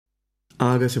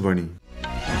ആകാശവാണി.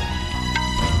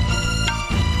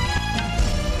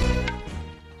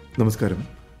 നമസ്കാരം.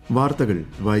 വാർത്തകൾ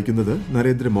വായിക്കുന്നത്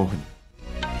നരേന്ദ്രമോഹൻ.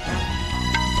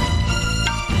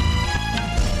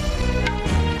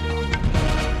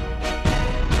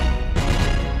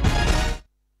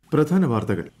 പ്രധാന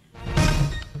വാർത്തകൾ.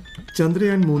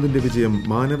 ചന്ദ്രയാൻ 3ന്റെ വിജയം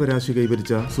മാനവരാശി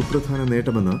കൈവരിച്ച സുപ്രധാന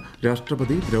നേട്ടമെന്ന്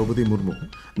രാഷ്ട്രപതി ദ്രൗപദി മുർമു.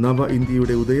 നവ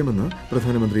ഇന്ത്യയുടെ ഉദയമെന്ന്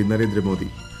പ്രധാനമന്ത്രി നരേന്ദ്രമോദി.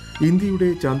 ഇന്ത്യയുടെ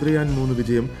ചന്ദ്രയാൻ 3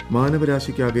 വിജയം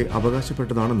മാനവരാശിക്കാകെ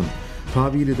അവകാശപ്പെട്ടതാണെന്നും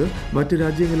ഭാവിയിൽ ഇത് മറ്റ്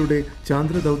രാജ്യങ്ങളുടെ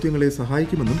ചാന്ദ്രദൌത്യങ്ങളെ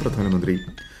സഹായിക്കുമെന്നും പ്രധാനമന്ത്രി.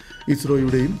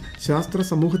 ഇസ്രോയുടെയും ശാസ്ത്ര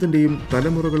സമൂഹത്തിന്റെയും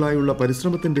തലമുറകളായുള്ള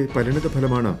പരിശ്രമത്തിന്റെ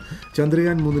പരിണിതഫലമാണ്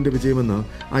Chandrayaan 3ന്റെ വിജയമെന്ന്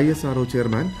ISRO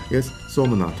chairman S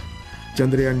Somnath.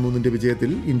 Chandrayaan 3ന്റെ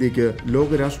വിജയത്തിൽ ഇന്ത്യയ്ക്ക്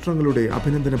ലോകരാഷ്ട്രങ്ങളുടെ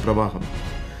അഭിനന്ദന പ്രവാഹം.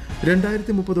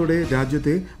 2030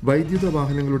 രാജ്യത്തെ വൈദ്യുത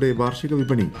വാഹനങ്ങളുടെ വാർഷിക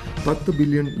വിപണി 10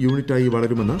 ബില്യൺ യൂണിറ്റായി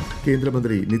വളരുമെന്ന്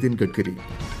കേന്ദ്രമന്ത്രി Nitin Gadkari.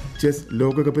 Chess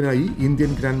ലോകകപ്പിനായി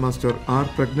Indian grand master R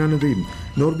പ്രജ്ഞാനന്ദയും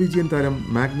Norwegian താരം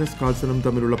മാഗ്നസ് കാൾസണും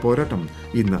തമ്മിലുള്ള പോരാട്ടം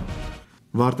ഇന്ന്.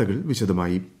 വാർത്തകൾ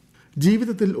വിശദമായി.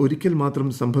 ജീവിതത്തിൽ ഒരിക്കൽ മാത്രം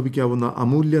സംഭവിക്കാവുന്ന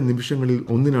അമൂല്യ നിമിഷങ്ങളിൽ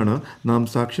ഒന്നിനാണ് നാം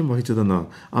സാക്ഷ്യം വഹിച്ചതെന്ന്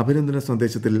അഭിനന്ദന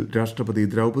സന്ദേശത്തിൽ രാഷ്ട്രപതി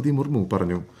ദ്രൗപദി മുർമു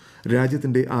പറഞ്ഞു.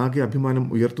 രാജ്യത്തിന്റെ ആകെ അഭിമാനം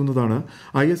ഉയർത്തുന്നതാണ്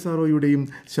ISROയുടെയും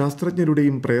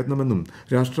ശാസ്ത്രജ്ഞരുടെയും പ്രയത്നമെന്നും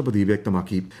രാഷ്ട്രപതി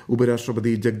വ്യക്തമാക്കി.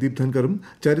 ഉപരാഷ്ട്രപതി ജഗ്ദീപ് ധൻകറും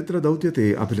ചരിത്ര ദൌത്യത്തെ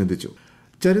അഭിനന്ദിച്ചു.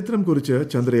 ചരിത്രം കുറിച്ച്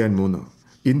ചന്ദ്രയാൻ 3.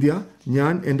 ഇന്ത്യ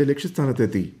ഞാൻ എന്റെ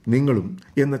ലക്ഷ്യസ്ഥാനത്തെത്തി, നിങ്ങളും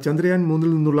എന്ന ചന്ദ്രയാൻ 3ൽ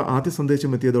നിന്നുള്ള ആദ്യ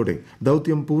സന്ദേശം എത്തിയതോടെ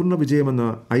ദൌത്യം പൂർണ്ണ വിജയമെന്ന്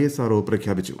ISRO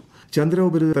പ്രഖ്യാപിച്ചു.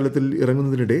 ചന്ദ്രോപരിതലത്തിൽ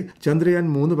ഇറങ്ങുന്നതിനിടെ ചന്ദ്രയാൻ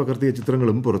 3 പകർത്തിയ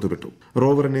ചിത്രങ്ങളും പുറത്തുവിട്ടു.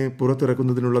 റോവറിനെ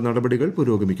പുറത്തിറക്കുന്നതിനുള്ള നടപടികൾ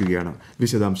പുരോഗമിക്കുകയാണ്.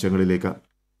 വിശദാംശങ്ങളിലേക്ക്.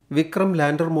 വിക്രം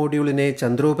ലാൻഡർ മോഡ്യൂളിനെ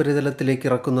ചന്ദ്രോപരിതലത്തിലേക്ക്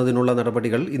ഇറക്കുന്നതിനുള്ള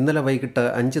നടപടികൾ ഇന്നലെ വൈകിട്ട്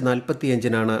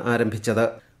 5:45 ആരംഭിച്ചത്.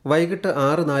 വൈകിട്ട്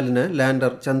 6:04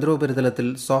 lander ചന്ദ്രോപരിതലത്തിൽ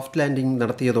soft landing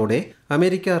നടത്തിയതോടെ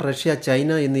America, Russia,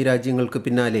 China എന്നീ രാജ്യങ്ങൾക്ക്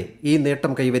പിന്നാലെ ഈ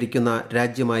നേട്ടം കൈവരിക്കുന്ന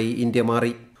രാജ്യമായി ഇന്ത്യ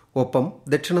മാറി. ഒപ്പം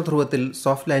ദക്ഷിണ ധ്രുവത്തിൽ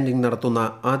സോഫ്റ്റ് ലാൻഡിംഗ് നടത്തുന്ന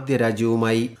ആദ്യ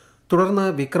രാജ്യവുമായി. തുടർന്ന്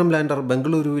വിക്രം ലാൻഡർ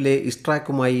ബംഗളൂരുവിലെ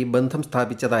ഇസ്ട്രാക്കുമായി ബന്ധം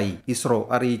സ്ഥാപിച്ചതായി ഇസ്രോ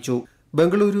അറിയിച്ചു.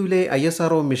 ബംഗളൂരുവിലെ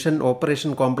ISRO മിഷൻ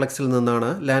ഓപ്പറേഷൻ കോംപ്ലക്സിൽ നിന്നാണ്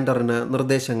ലാൻഡറിന്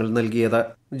നിർദ്ദേശങ്ങൾ നൽകിയത്.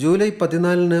 ജൂലൈ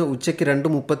 14 ഉച്ചയ്ക്ക്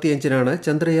 2:35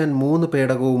 ചന്ദ്രയാൻ 3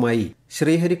 പേടകവുമായി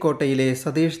ശ്രീഹരിക്കോട്ടയിലെ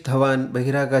സതീഷ് ധവാൻ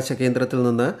ബഹിരാകാശ കേന്ദ്രത്തിൽ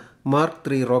നിന്ന് mark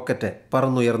 3 rocket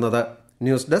പറന്നുയർന്നത്.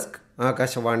 News desk,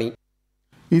 Akashvani.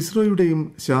 ഇസ്രോയുടെയും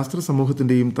ശാസ്ത്ര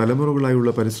സമൂഹത്തിന്റെയും തലമുറകളായുള്ള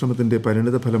പരിശ്രമത്തിന്റെ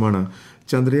പരിണിത ഫലമാണ്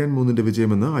Chandrayaan 3ന്റെ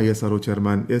വിജയമെന്ന് ISRO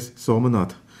chairman S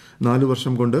Somnath. 4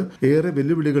 വർഷം കൊണ്ട് ഏറെ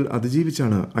വെല്ലുവിളികൾ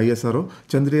അതിജീവിച്ചാണ് ISRO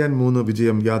ചന്ദ്രയാൻ 3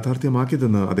 വിജയം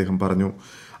യാഥാർത്ഥ്യമാക്കിയതെന്ന് അദ്ദേഹം പറഞ്ഞു.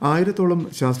 1000-ഓളം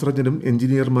ശാസ്ത്രജ്ഞരും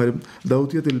എഞ്ചിനീയർമാരും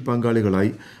ദൌത്യത്തിൽ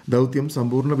പങ്കാളികളായി. ദൌത്യം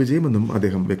സമ്പൂർണ്ണ വിജയമെന്നും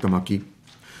അദ്ദേഹം വ്യക്തമാക്കി.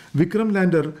 വിക്രം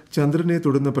ലാൻഡർ ചന്ദ്രനെ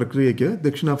തൊടുന്ന പ്രക്രിയയ്ക്ക്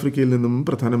ദക്ഷിണാഫ്രിക്കയിൽ നിന്നും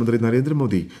പ്രധാനമന്ത്രി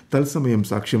നരേന്ദ്രമോദി തത്സമയം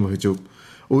സാക്ഷ്യം വഹിച്ചു.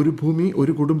 ഒരു ഭൂമി,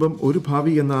 ഒരു കുടുംബം, ഒരു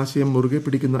ഭാവി എന്ന ആശയം മുറുകെ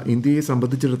പിടിക്കുന്ന ഇന്ത്യയെ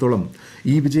സംബന്ധിച്ചിടത്തോളം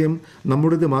ഈ വിജയം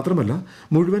നമ്മുടേത് മാത്രമല്ല,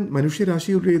 മുഴുവൻ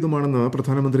മനുഷ്യരാശിയുടേതുമാണെന്ന്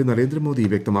പ്രധാനമന്ത്രി നരേന്ദ്രമോദി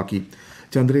വ്യക്തമാക്കി.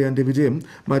 ചന്ദ്രയാന്റെ വിജയം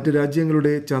മറ്റ്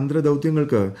രാജ്യങ്ങളുടെ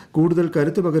ചന്ദ്രദൌത്യങ്ങൾക്ക് കൂടുതൽ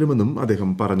കരുത്ത് പകരുമെന്നും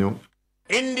അദ്ദേഹം പറഞ്ഞു.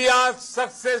 India's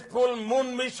successful moon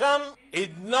mission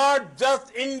is not just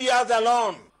India's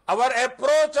alone. Our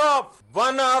approach of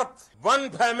one earth, one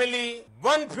family,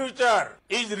 one future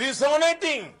is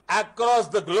resonating across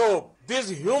the globe. This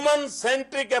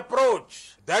human-centric approach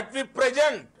that we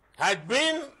present has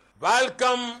been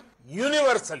welcomed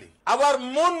universally. Our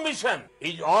moon mission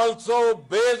is also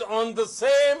based on the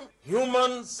same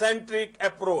human-centric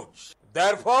approach.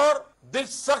 Therefore,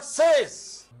 this success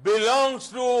belongs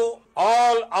to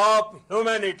all of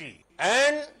humanity,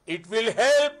 and it will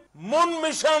help moon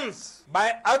missions by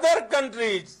other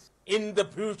countries in the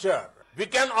future. We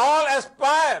can all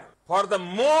aspire for the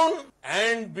moon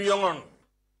and beyond.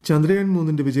 Chandrayaan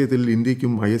 3ന്റെ വിജയത്തിൽ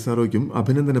ഇന്ത്യയ്ക്കും ISROയ്ക്കും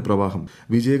അഭിനന്ദന പ്രവാഹം.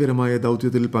 വിജയകരമായ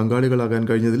ദൌത്യത്തിൽ പങ്കാളികളാകാൻ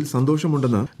കഴിഞ്ഞതിൽ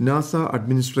സന്തോഷമുണ്ടെന്ന് NASA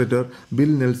administrator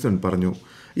bill Nelson പറഞ്ഞു.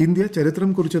 India ചരിത്രം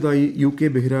കുറിച്ചതായി UK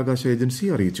ബഹിരാകാശ ഏജൻസി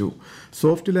അറിയിച്ചു.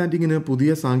 സോഫ്റ്റ് ലാൻഡിംഗിന് പുതിയ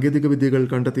സാങ്കേതിക വിദ്യകൾ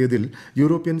കണ്ടെത്തിയതിൽ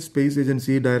European space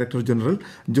agency director general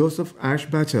Joseph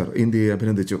ആഷ്ബാച്ചർ ഇന്ത്യയെ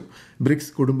അഭിനന്ദിച്ചു.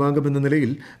 ബ്രിക്സ് കുടുംബാംഗമെന്ന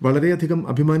നിലയിൽ വളരെയധികം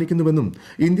അഭിമാനിക്കുന്നുവെന്നും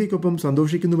ഇന്ത്യയ്ക്കൊപ്പം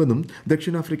സന്തോഷിക്കുന്നുവെന്നും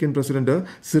ദക്ഷിണാഫ്രിക്കൻ പ്രസിഡന്റ്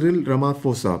സിറിൽ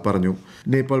റമാഫോസ പറഞ്ഞു.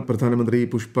 നേപ്പാൾ പ്രധാനമന്ത്രി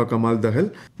പുഷ്പ കമാൽ ദഹൽ,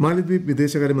 മാലദ്വീപ്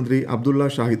വിദേശകാര്യമന്ത്രി അബ്ദുള്ള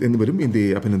ഷാഹിദ് എന്നിവരും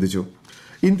ഇന്ത്യയെ അഭിനന്ദിച്ചു.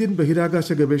 ഇന്ത്യൻ ബഹിരാകാശ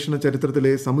ഗവേഷണ ചരിത്രത്തിലെ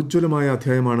സമുജ്വലമായ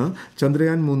അധ്യായമാണ്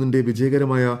ചന്ദ്രയാൻ 3ന്റെ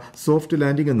വിജയകരമായ സോഫ്റ്റ്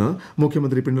ലാൻഡിംഗ് എന്ന്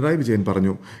മുഖ്യമന്ത്രി പിണറായി വിജയൻ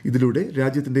പറഞ്ഞു. ഇതിലൂടെ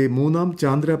രാജ്യത്തിന്റെ 3ാം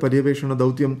ചാന്ദ്ര പര്യവേഷണ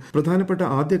ദൌത്യം പ്രധാനപ്പെട്ട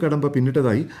ആദ്യ കടമ്പ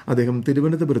പിന്നിട്ടതായി അദ്ദേഹം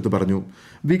തിരുവനന്തപുരത്ത് പറഞ്ഞു.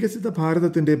 വികസിത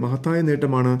ഭാരതത്തിന്റെ മഹത്തായ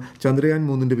നേട്ടമാണ് ചന്ദ്രയാൻ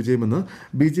 3ന്റെ വിജയമെന്ന്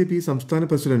BJP സംസ്ഥാന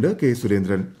പ്രസിഡന്റ് കെ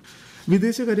സുരേന്ദ്രൻ.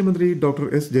 വിദേശകാര്യമന്ത്രി ഡോക്ടർ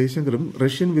എസ് ജയശങ്കറും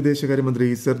റഷ്യൻ വിദേശകാര്യമന്ത്രി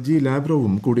സെർജി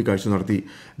ലാവ്റോവും കൂടിക്കാഴ്ച നടത്തി.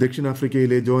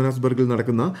 ദക്ഷിണാഫ്രിക്കയിലെ ജോഹാനസ്ബർഗിൽ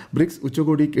നടക്കുന്ന ബ്രിക്സ്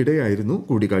ഉച്ചകോടിക്കിടെയായിരുന്നു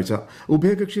കൂടിക്കാഴ്ച.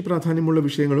 ഉഭയകക്ഷി പ്രാധാന്യമുള്ള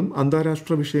വിഷയങ്ങളും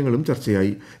അന്താരാഷ്ട്ര വിഷയങ്ങളും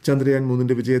ചർച്ചയായി. ചന്ദ്രയാൻ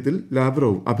 3 വിജയത്തിൽ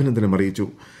ലാവ്റോവ് അഭിനന്ദനം അറിയിച്ചു.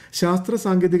 ശാസ്ത്ര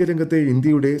സാങ്കേതിക രംഗത്തെ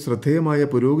ഇന്ത്യയുടെ ശ്രദ്ധേയമായ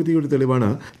പുരോഗതിയുടെ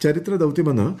തെളിവാണ് ചരിത്ര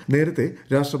ദൌത്യമെന്ന് നേരത്തെ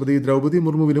രാഷ്ട്രപതി ദ്രൌപദി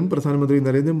മുർമുവിനും പ്രധാനമന്ത്രി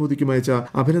നരേന്ദ്രമോദിക്കും അയച്ച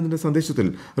അഭിനന്ദന സന്ദേശത്തിൽ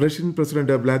റഷ്യൻ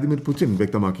പ്രസിഡന്റ് വ്ളാദിമിർ പുടിൻ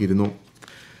വ്യക്തമാക്കിയിരുന്നു.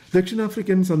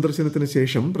 ദക്ഷിണാഫ്രിക്കൻ സന്ദർശനത്തിന്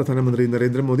ശേഷം പ്രധാനമന്ത്രി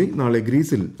നരേന്ദ്രമോദി നാളെ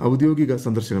ഗ്രീസിൽ ഔദ്യോഗിക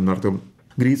സന്ദർശനം നടത്തും.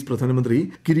 ഗ്രീസ് പ്രധാനമന്ത്രി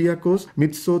കിരിയാക്കോസ്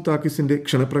മിറ്റ്സോതാക്കിസിന്റെ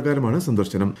ക്ഷണപ്രകാരമാണ്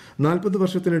സന്ദർശനം. 40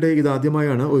 വർഷത്തിനിടെ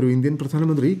ഇതാദ്യമായാണ് ഒരു ഇന്ത്യൻ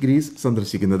പ്രധാനമന്ത്രി ഗ്രീസ്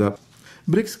സന്ദർശിക്കുന്നത്.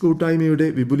 ബ്രിക്സ് കൂട്ടായ്മയുടെ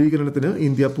വിപുലീകരണത്തിന്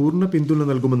ഇന്ത്യ പൂർണ്ണ പിന്തുണ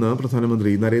നൽകുമെന്ന്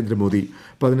പ്രധാനമന്ത്രി നരേന്ദ്രമോദി.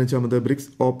 15ാമത് ബ്രിക്സ്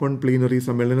ഓപ്പൺ പ്ലീനറി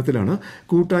സമ്മേളനത്തിലാണ്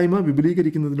കൂട്ടായ്മ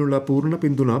വിപുലീകരിക്കുന്നതിനുള്ള പൂർണ്ണ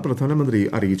പിന്തുണ പ്രധാനമന്ത്രി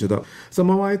അറിയിച്ചത്.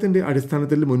 സമവായത്തിന്റെ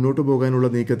അടിസ്ഥാനത്തിൽ മുന്നോട്ടു പോകാനുള്ള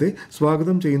നീക്കത്തെ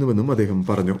സ്വാഗതം ചെയ്യുന്നുവെന്നും അദ്ദേഹം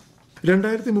പറഞ്ഞു.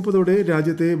 2030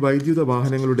 രാജ്യത്തെ വൈദ്യുത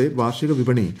വാഹനങ്ങളുടെ വാർഷിക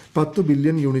വിപണി 10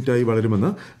 ബില്യൺ യൂണിറ്റായി വളരുമെന്ന്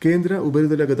കേന്ദ്ര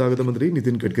ഉപരിതല ഗതാഗത മന്ത്രി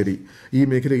നിതിൻ ഗഡ്കരി. ഈ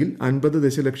മേഖലയിൽ 50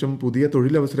 ദശലക്ഷം പുതിയ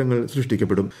തൊഴിലവസരങ്ങൾ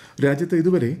സൃഷ്ടിക്കപ്പെടും. രാജ്യത്ത്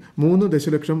ഇതുവരെ 3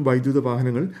 ദശലക്ഷം വൈദ്യുത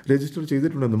വാഹനങ്ങൾ രജിസ്റ്റർ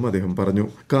ചെയ്തിട്ടുണ്ടെന്നും അദ്ദേഹം പറഞ്ഞു.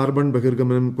 കാർബൺ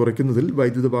ബഹിർഗമനം കുറയ്ക്കുന്നതിൽ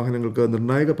വൈദ്യുത വാഹനങ്ങൾക്ക്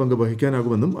നിർണായക പങ്ക്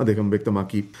വഹിക്കാനാകുമെന്നും അദ്ദേഹം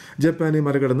വ്യക്തമാക്കി. ജപ്പാനെ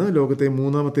മറികടന്ന് ലോകത്തെ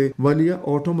 3ാമത്തെ വലിയ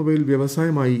ഓട്ടോമൊബൈൽ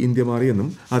വ്യവസായമായി ഇന്ത്യ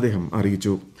മാറിയെന്നും അദ്ദേഹം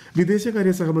അറിയിച്ചു.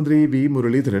 വിദേശകാര്യ സഹമന്ത്രി വി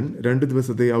മുരളീധരൻ 2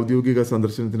 ദിവസത്തെ ഔദ്യോഗിക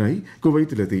സന്ദർശനത്തിനായി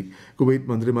കുവൈത്തിലെത്തി. കുവൈത്ത്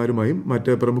മന്ത്രിമാരുമായും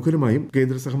മറ്റ് പ്രമുഖരുമായും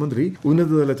കേന്ദ്ര സഹമന്ത്രി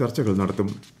ഉന്നതതല ചർച്ചകൾ നടത്തും.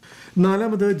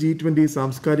 4ാമത് G20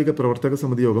 സാംസ്കാരിക പ്രവർത്തക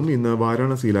സമിതി യോഗം ഇന്ന്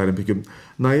വാരാണസിയിൽ ആരംഭിക്കും.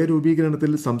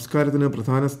 നയരൂപീകരണത്തിൽ സംസ്കാരത്തിന്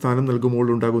പ്രധാന സ്ഥാനം നൽകുമ്പോൾ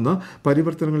ഉണ്ടാകുന്ന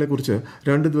പരിവർത്തനങ്ങളെക്കുറിച്ച്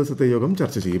 2 ദിവസത്തെ യോഗം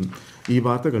ചർച്ച ചെയ്യും. ഈ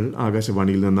വാർത്തകൾ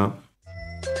ആകാശവാണിയിൽ നിന്ന്.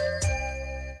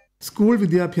 സ്കൂൾ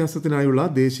വിദ്യാഭ്യാസത്തിനായുള്ള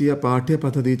ദേശീയ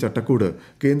പാഠ്യപദ്ധതി ചട്ടക്കൂട്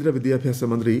കേന്ദ്ര വിദ്യാഭ്യാസ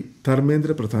മന്ത്രി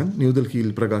ധർമ്മേന്ദ്ര പ്രധാൻ ന്യൂഡൽഹിയിൽ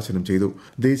പ്രകാശനം ചെയ്തു.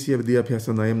 ദേശീയ വിദ്യാഭ്യാസ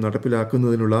നയം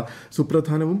നടപ്പിലാക്കുന്നതിനുള്ള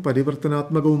സുപ്രധാനവും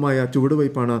പരിവർത്തനാത്മകവുമായ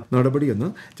ചുവടുവയ്പ്പാണ് നടപടിയെന്ന്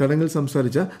ചടങ്ങിൽ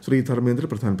സംസാരിച്ച ശ്രീ ധർമ്മേന്ദ്ര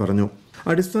പ്രധാൻ പറഞ്ഞു.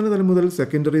 അടിസ്ഥാന തലം മുതൽ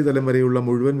സെക്കൻഡറി തലം വരെയുള്ള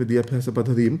മുഴുവൻ വിദ്യാഭ്യാസ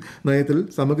പദ്ധതിയും നയത്തിൽ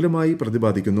സമഗ്രമായി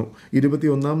പ്രതിപാദിക്കുന്നു.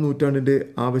 21ാം നൂറ്റാണ്ടിന്റെ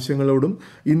ആവശ്യങ്ങളോടും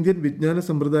ഇന്ത്യൻ വിജ്ഞാന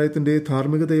സമ്പ്രദായത്തിന്റെ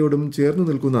ധാർമ്മികതയോടും ചേർന്നു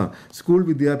നിൽക്കുന്ന സ്കൂൾ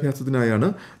വിദ്യാഭ്യാസത്തിനായാണ്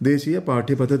ദേശീയ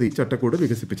പാഠ്യപദ്ധതി ചട്ടക്കൂട്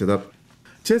വികസിപ്പിച്ചത്.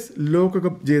 ചെസ്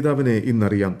ലോകകപ്പ് ജേതാവിനെ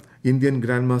ഇന്നറിയാം. Indian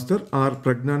grand master R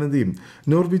പ്രജ്ഞാനന്ദയും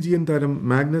Norwegian താരം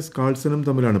മാഗ്നസ് കാൾസനും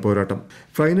തമ്മിലാണ് പോരാട്ടം.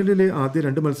 ഫൈനലിലെ ആദ്യ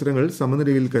 2 മത്സരങ്ങൾ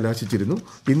സമനിലയിൽ കലാശിച്ചിരുന്നു.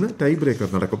 ഇന്ന് ടൈ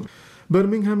ബ്രേക്കർ നടക്കും.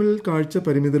 ബർമിംഗ്ഹാമിൽ കാഴ്ച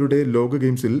പരിമിതരുടെ ലോക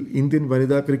ഗെയിംസിൽ ഇന്ത്യൻ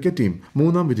വനിതാ ക്രിക്കറ്റ് ടീം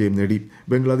 3ാം വിജയം നേടി.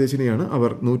 ബംഗ്ലാദേശിനെയാണ്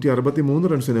അവർ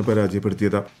 163 റൺസിന്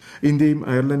പരാജയപ്പെടുത്തിയത്. ഇന്ത്യയും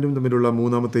അയർലൻഡും തമ്മിലുള്ള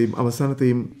 3ാമത്തെയും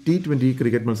അവസാനത്തെയും T20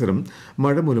 ക്രിക്കറ്റ് മത്സരം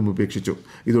മഴ മൂലം ഉപേക്ഷിച്ചു.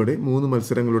 ഇതോടെ 3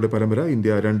 മത്സരങ്ങളുടെ പരമ്പര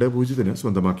ഇന്ത്യ 2-0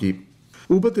 സ്വന്തമാക്കി.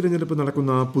 ഉപതിരഞ്ഞെടുപ്പ്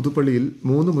നടക്കുന്ന പുതുപ്പള്ളിയിൽ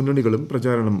 3 മുന്നണികളും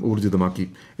പ്രചാരണം ഊർജിതമാക്കി.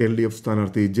 LDF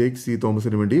സ്ഥാനാർത്ഥി ജെയ്ക് സി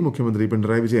തോമസിന് വേണ്ടി മുഖ്യമന്ത്രി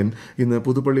പിണറായി വിജയൻ ഇന്ന്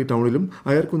പുതുപ്പള്ളി ടൌണിലും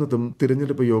അയർക്കുന്നത്തും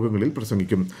തിരഞ്ഞെടുപ്പ് യോഗങ്ങളിൽ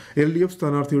പ്രസംഗിക്കും. LDF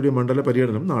സ്ഥാനാർത്ഥിയുടെ മണ്ഡല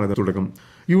പര്യടനം നാളെ തുടങ്ങും.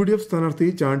 UDF സ്ഥാനാർത്ഥി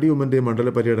ചാണ്ടി ഉമ്മന്റെ മണ്ഡല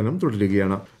പര്യടനം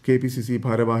തുടരുകയാണ്. KPCC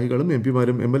ഭാരവാഹികളും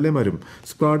MPമാരും MLAമാരും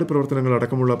സ്ക്വാഡ് പ്രവർത്തനങ്ങൾ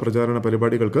അടക്കമുള്ള പ്രചാരണ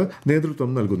പരിപാടികൾക്ക്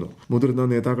നേതൃത്വം നൽകുന്നു. മുതിർന്ന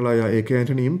നേതാക്കളായ AK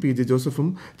ആന്റണിയും PJ ജോസഫും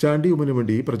ചാണ്ടി ഉമ്മനു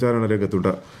വേണ്ടി പ്രചാരണ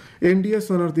രംഗത്തുണ്ട്. NDA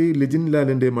സ്ഥാനാർത്ഥി ലിജിൻ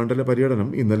ലാലിന്റെ മണ്ഡല പര്യടനം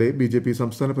ഇന്നലെ BJP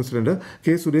സംസ്ഥാന പ്രസിഡന്റ്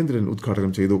K സുരേന്ദ്രൻ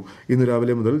ഉദ്ഘാടനം ചെയ്തു. ഇന്ന്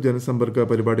രാവിലെ മുതൽ ജനസമ്പർക്ക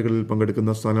പരിപാടികളിൽ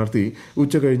പങ്കെടുക്കുന്ന സ്ഥാനാർത്ഥി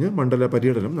ഉച്ചകഴിഞ്ഞ് മണ്ഡല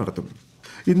പര്യടനം നടത്തും.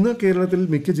 ഇന്ന് കേരളത്തിൽ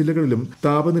മിക്ക ജില്ലകളിലും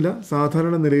താപനില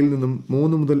സാധാരണ നിലയിൽ നിന്നും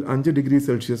 3 മുതൽ 5 ഡിഗ്രി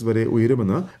സെൽഷ്യസ് വരെ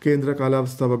ഉയരുമെന്ന് കേന്ദ്ര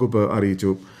കാലാവസ്ഥാ വകുപ്പ്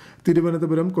അറിയിച്ചു.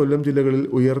 തിരുവനന്തപുരം, കൊല്ലം ജില്ലകളിൽ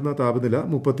ഉയർന്ന താപനില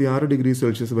 36 ഡിഗ്രി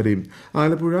സെൽഷ്യസ് വരെയും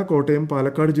ആലപ്പുഴ, കോട്ടയം,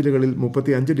 പാലക്കാട് ജില്ലകളിൽ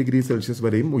 35 ഡിഗ്രി സെൽഷ്യസ്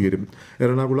വരെയും ഉയരും.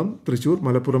 എറണാകുളം, തൃശൂർ,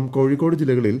 മലപ്പുറം, കോഴിക്കോട്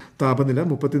ജില്ലകളിൽ താപനില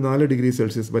 34 ഡിഗ്രി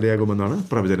സെൽഷ്യസ് വരെയാകുമെന്നാണ്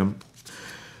പ്രവചനം.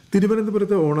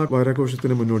 തിരുവനന്തപുരത്ത്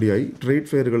ഓണവാരാഘോഷത്തിന് മുന്നോടിയായി ട്രേഡ്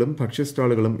ഫെയറുകളും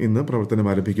ഭക്ഷ്യസ്റ്റാളുകളും ഇന്ന് പ്രവർത്തനം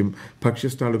ആരംഭിക്കും.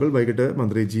 ഭക്ഷ്യസ്റ്റാളുകൾ വൈകിട്ട്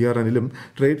മന്ത്രി GR അനിലും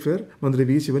ട്രേഡ് ഫെയർ മന്ത്രി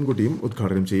V ശിവൻകുട്ടിയും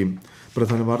ഉദ്ഘാടനം ചെയ്യും.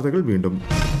 പ്രധാന വാർത്തകൾ വീണ്ടും.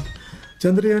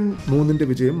 ചന്ദ്രയാൻ 3ന്റെ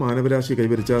വിജയം മാനവരാശി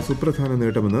കൈവരിച്ച സുപ്രധാന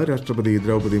നേട്ടമെന്ന് രാഷ്ട്രപതി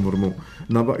ദ്രൌപദി മുർമു.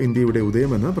 നവ ഇന്ത്യയുടെ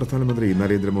ഉദയമെന്ന് പ്രധാനമന്ത്രി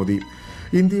നരേന്ദ്രമോദി.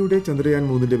 ഇന്ത്യയുടെ ചന്ദ്രയാൻ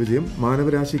 3ന്റെ വിജയം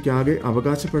മാനവരാശിക്കാകെ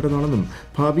അവകാശപ്പെട്ടതാണെന്നും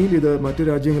ഭാവിയിൽ ഇത് മറ്റ്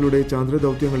രാജ്യങ്ങളുടെ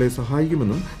ചാന്ദ്രദൌത്യങ്ങളെ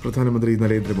സഹായിക്കുമെന്നും പ്രധാനമന്ത്രി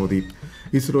നരേന്ദ്രമോദി.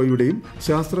 ഇസ്രോയുടെയും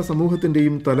ശാസ്ത്ര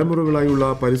സമൂഹത്തിന്റെയും തലമുറകളായുള്ള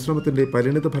പരിശ്രമത്തിന്റെ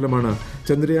പരിണിത ഫലമാണ്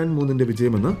Chandrayaan 3ന്റെ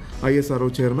വിജയമെന്ന് ISRO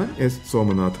chairman S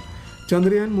Somnath.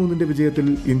 Chandrayaan 3ന്റെ വിജയത്തിൽ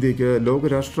ഇന്ത്യയ്ക്ക്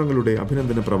ലോകരാഷ്ട്രങ്ങളുടെ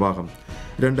അഭിനന്ദന പ്രവാഹം.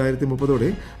 2030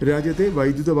 രാജ്യത്തെ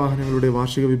വൈദ്യുത വാഹനങ്ങളുടെ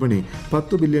വാർഷിക വിപണി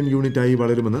 10 ബില്യൺ യൂണിറ്റായി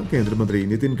വളരുമെന്ന് കേന്ദ്രമന്ത്രി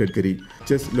Nitin Gadkari.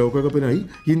 Chess ലോകകപ്പിനായി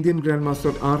Indian grand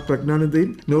master R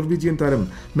പ്രജ്ഞാനന്ദയും Norwegian താരം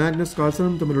മാഗ്നസ്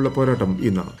കാൾസനും തമ്മിലുള്ള പോരാട്ടം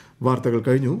ഇന്ന്. വാർത്തകൾ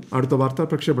കഴിഞ്ഞു. അടുത്ത വാർത്താ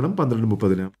പ്രക്ഷേപണം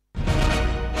 12:30.